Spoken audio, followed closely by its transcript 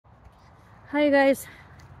Hi you guys.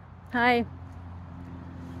 Hi.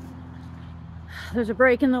 There's a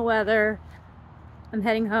break in the weather. I'm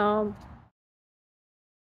heading home.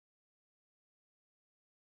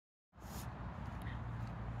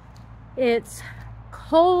 It's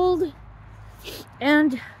cold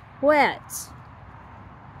and wet.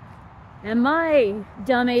 And my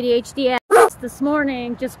dumb ADHD ass this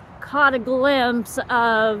morning just caught a glimpse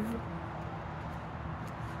of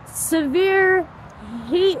severe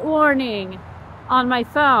heat warning on my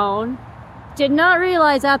phone. Did not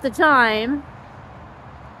realize at the time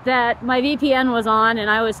that my VPN was on and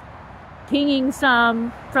I was pinging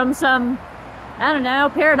from some, I don't know,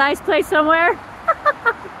 paradise place somewhere.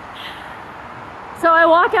 So I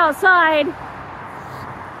walk outside.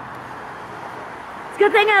 It's a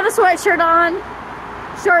good thing I have a sweatshirt on,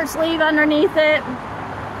 short sleeve underneath it.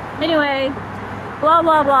 Anyway, blah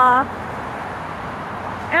blah blah.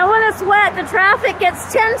 And when it's wet, the traffic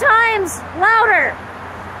gets 10 times louder.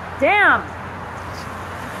 Damn.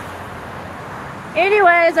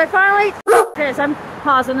 Anyways, I finally, I'm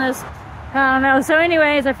pausing this. I don't know. So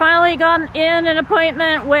anyways, I finally got in an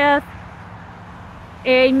appointment with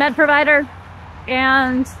a med provider,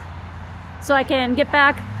 and so I can get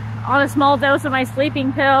back on a small dose of my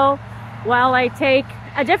sleeping pill while I take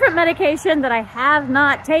a different medication that I have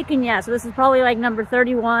not taken yet. So this is probably like number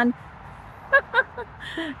 31.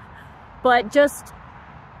 But just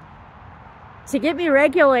to get me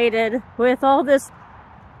regulated with all this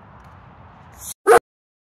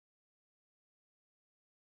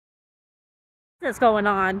that's going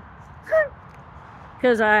on,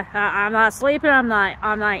 because I'm not sleeping, I'm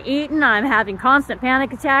not eating, I'm having constant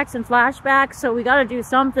panic attacks and flashbacks. So we got to do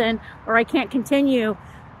something, or I can't continue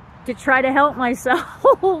to try to help myself.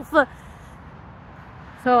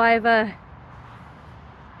 So I've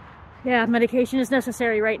yeah, medication is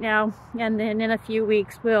necessary right now, and then in a few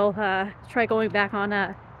weeks we'll try going back on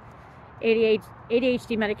a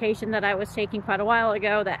ADHD medication that I was taking quite a while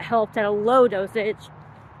ago that helped at a low dosage,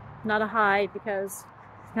 not a high, because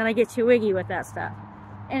then I get too wiggy with that stuff.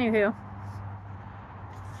 Anywho,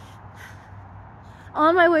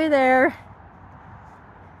 on my way there,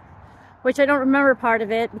 which I don't remember part of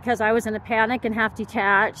it because I was in a panic and half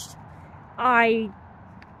detached, I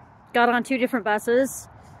got on 2 different buses.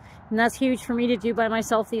 And that's huge for me to do by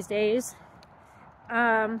myself these days.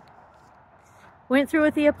 Went through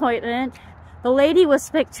with the appointment. The lady was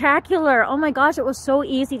spectacular. Oh my gosh, it was so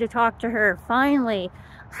easy to talk to her, finally.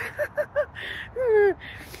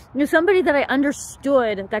 Somebody that I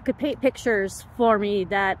understood, that could paint pictures for me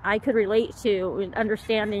that I could relate to,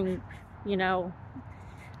 understanding, you know,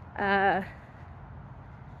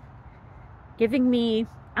 giving me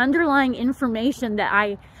underlying information that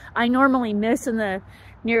I normally miss in the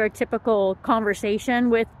neurotypical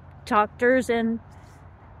conversation with doctors, and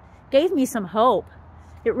gave me some hope.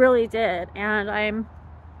 It really did. And I'm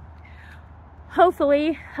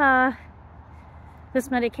hopefully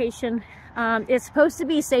this medication is supposed to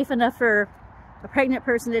be safe enough for a pregnant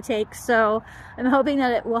person to take, so I'm hoping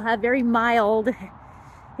that it will have very mild,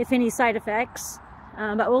 if any, side effects,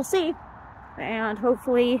 but we'll see. And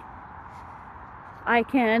hopefully I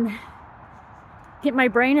can get my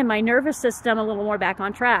brain and my nervous system a little more back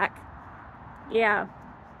on track. Yeah,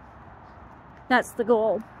 that's the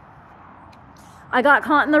goal. I got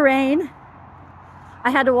caught in the rain.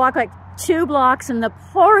 I had to walk like 2 blocks in the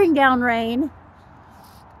pouring down rain.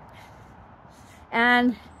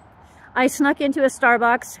 And I snuck into a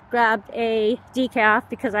Starbucks, grabbed a decaf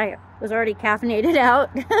because I was already caffeinated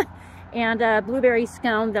out, and a blueberry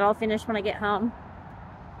scone that I'll finish when I get home.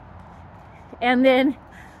 And then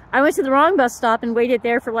I went to the wrong bus stop and waited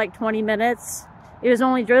there for like 20 minutes. It was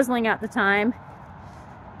only drizzling at the time.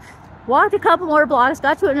 Walked a couple more blocks,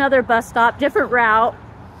 got to another bus stop, different route.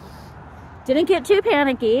 Didn't get too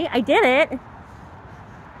panicky. I did it.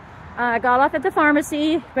 Got off at the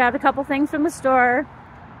pharmacy, grabbed a couple things from the store,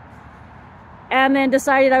 and then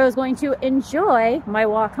decided I was going to enjoy my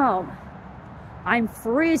walk home. I'm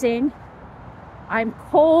freezing. I'm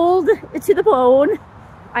cold to the bone.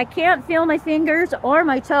 I can't feel my fingers or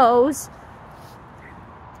my toes.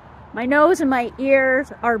 My nose and my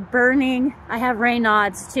ears are burning. I have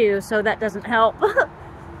Raynaud's too, so that doesn't help.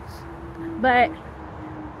 But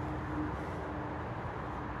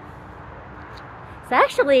it's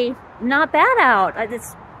actually not bad out.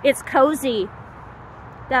 It's cozy.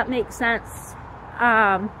 That makes sense.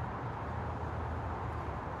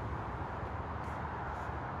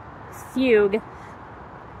 Fugue.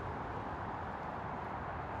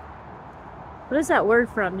 What is that word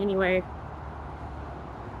from, anyway?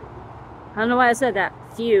 I don't know why I said that.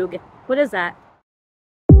 Fugue. What is that?